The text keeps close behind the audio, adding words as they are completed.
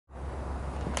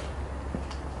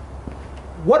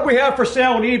What we have for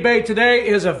sale on eBay today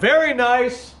is a very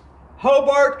nice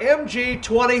Hobart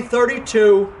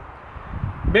Mg2032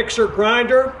 mixer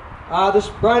grinder. This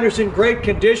grinder's in great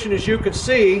condition, as you can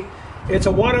see. It's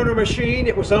a one-owner machine.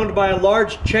 It was owned by a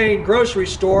large chain grocery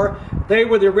store. They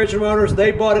were the original owners.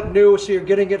 They bought it new, so you're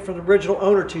getting it from the original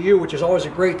owner to you, which is always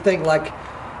a great thing, like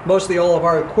mostly all of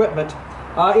our equipment.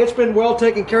 It's been well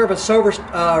taken care of and serviced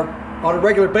on a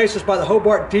regular basis by the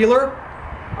Hobart dealer.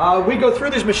 We go through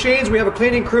these machines. We have a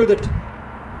cleaning crew that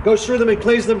goes through them and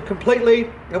cleans them completely,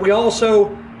 and we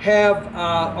also have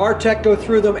our tech go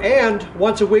through them, and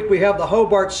once a week we have the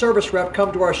Hobart service rep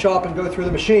come to our shop and go through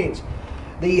the machines.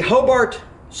 The Hobart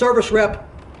service rep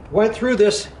went through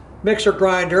this mixer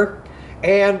grinder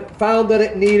and found that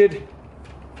it needed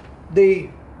the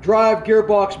drive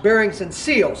gearbox bearings and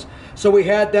seals, so we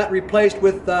had that replaced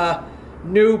with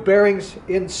new bearings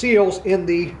and seals in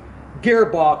the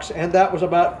gearbox, and that was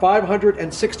about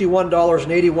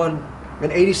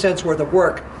 $561.80 worth of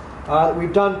work that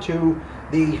we've done to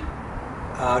the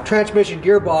transmission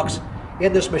gearbox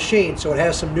in this machine. So it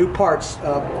has some new parts,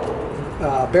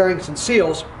 bearings and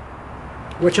seals,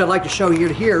 which I'd like to show you.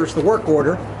 Here's the work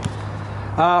order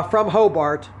from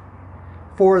Hobart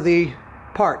for the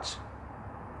parts.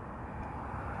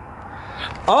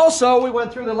 Also, we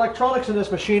went through the electronics in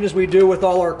this machine, as we do with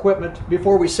all our equipment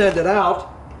before we send it out,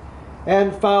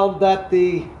 and found that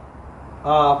the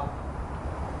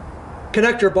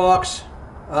connector box,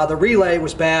 the relay,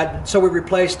 was bad, so we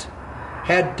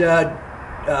had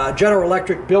General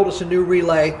Electric build us a new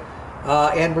relay,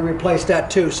 and we replaced that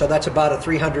too, so that's about a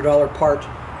 $300 part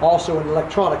also in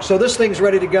electronics. So this thing's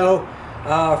ready to go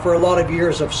for a lot of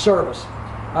years of service.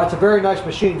 It's a very nice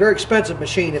machine, very expensive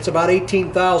machine. It's about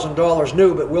 $18,000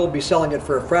 new, but we'll be selling it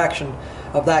for a fraction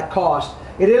of that cost.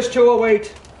 It is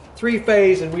 208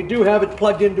 three-phase, and we do have it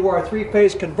plugged into our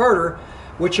three-phase converter,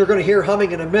 which you're going to hear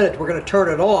humming in a minute. We're going to turn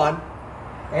it on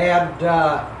and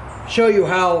show you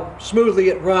how smoothly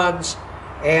it runs,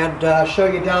 and show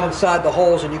you down inside the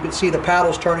holes, and you can see the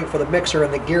paddles turning for the mixer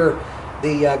and the gear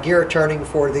turning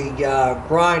for the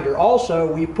grinder.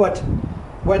 Also, we went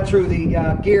through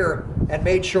the gear and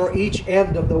made sure each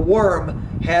end of the worm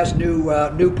has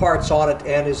new parts on it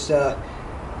and is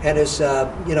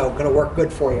you know, going to work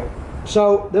good for you.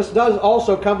 So this does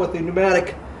also come with the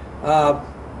pneumatic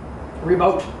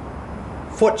remote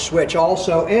foot switch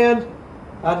also, and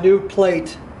a new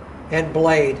plate and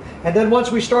blade. And then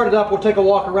once we start it up, we'll take a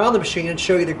walk around the machine and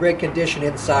show you the great condition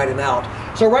inside and out.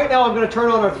 So right now I'm going to turn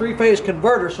on our three-phase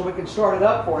converter so we can start it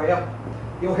up for you.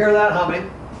 You'll hear that humming.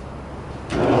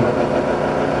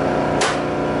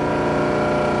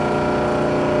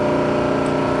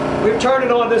 We've turned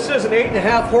it on. This is an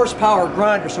 8.5 horsepower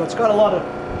grinder, so it's got a lot of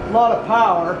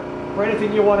power for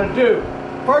anything you want to do.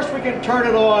 First, we can turn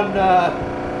it on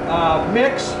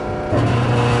mix,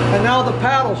 and now the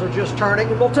paddles are just turning.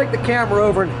 And we'll take the camera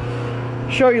over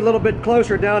and show you a little bit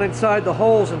closer down inside the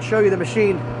holes and show you the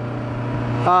machine,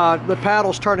 the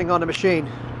paddles turning on the machine.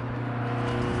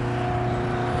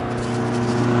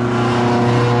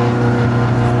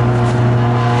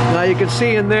 Now you can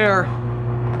see in there,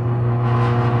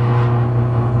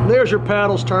 there's your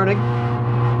paddles turning.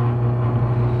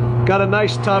 Got a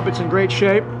nice tub, it's in great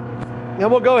shape. And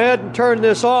we'll go ahead and turn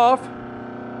this off.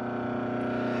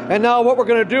 And now what we're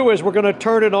going to do is we're going to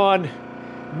turn it on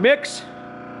mix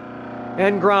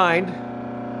and grind,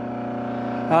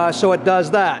 so it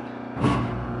does that.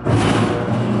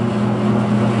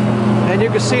 And you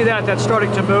can see that's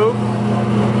starting to move.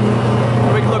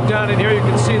 We can look down in here, you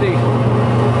can see the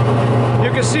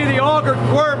auger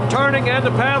worm turning and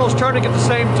the paddles turning at the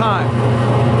same time.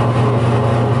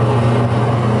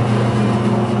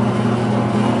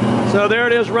 So there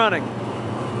it is running.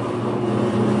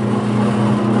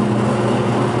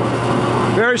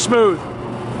 Very smooth.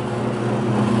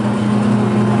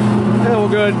 And we'll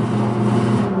go ahead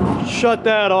and shut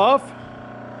that off.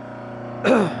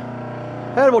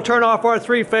 And we'll turn off our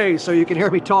three-phase so you can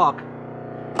hear me talk.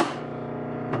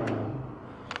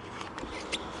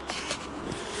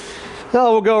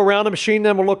 Now we'll go around the machine,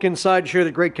 then we'll look inside and show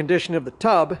the great condition of the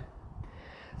tub.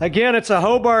 Again, it's a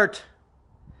Hobart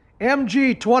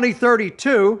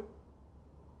Mg2032.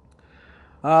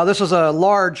 This is a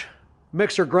large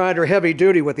mixer grinder, heavy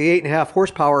duty, with the 8.5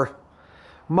 horsepower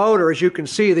motor. As you can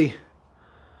see, the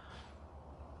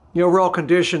overall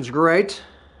condition's great.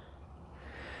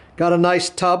 Got a nice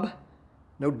tub,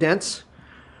 no dents.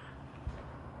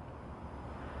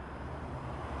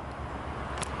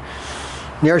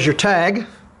 There's your tag.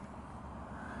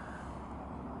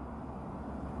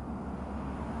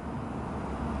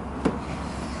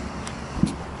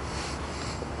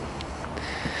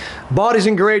 Body's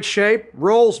in great shape,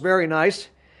 rolls very nice.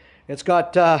 It's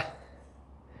got the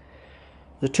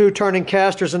two turning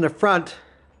casters in the front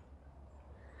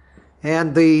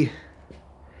and the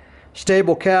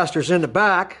stable casters in the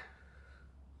back.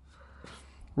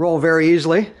 Roll very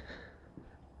easily.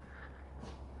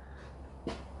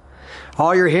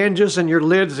 All your hinges and your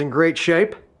lids in great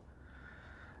shape,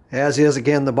 as is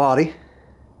again the body.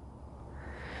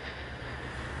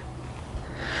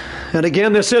 And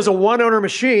again, this is a one-owner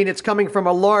machine. It's coming from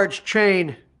a large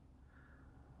chain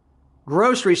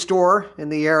grocery store in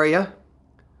the area.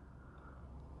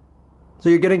 So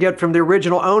you're going to get from the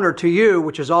original owner to you,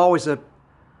 which is always the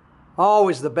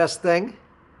best thing.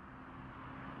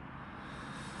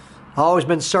 Always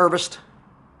been serviced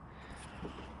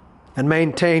and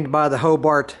maintained by the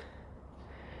Hobart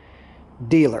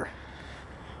dealer.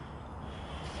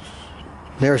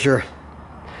 There's your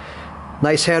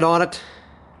nice head on it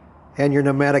and your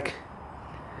pneumatic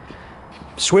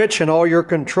switch and all your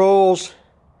controls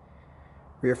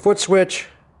for your foot switch,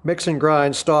 mix and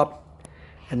grind, stop,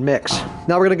 and mix.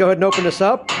 Now we're going to go ahead and open this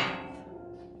up.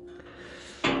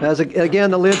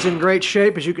 Again, the lid's in great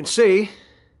shape, as you can see.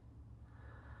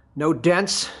 No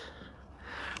dents.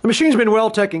 The machine's been well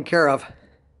taken care of.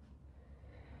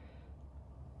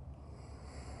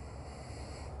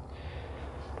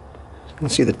 You can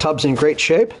see the tub's in great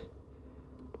shape.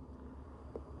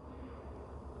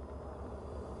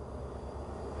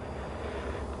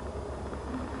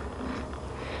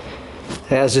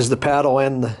 As is the paddle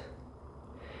and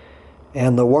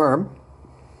the worm.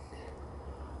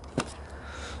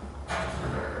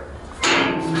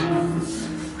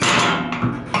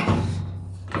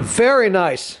 Very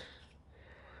nice.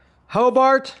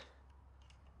 Hobart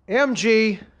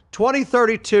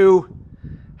Mg2032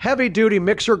 heavy duty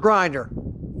mixer grinder.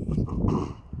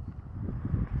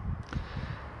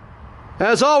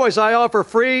 As always, I offer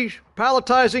free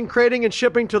palletizing, crating, and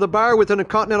shipping to the buyer within the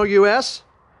continental US.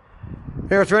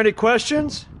 If there are any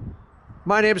questions,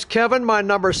 my name is Kevin. My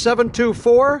number is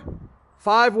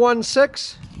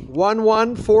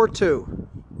 724-516-1142.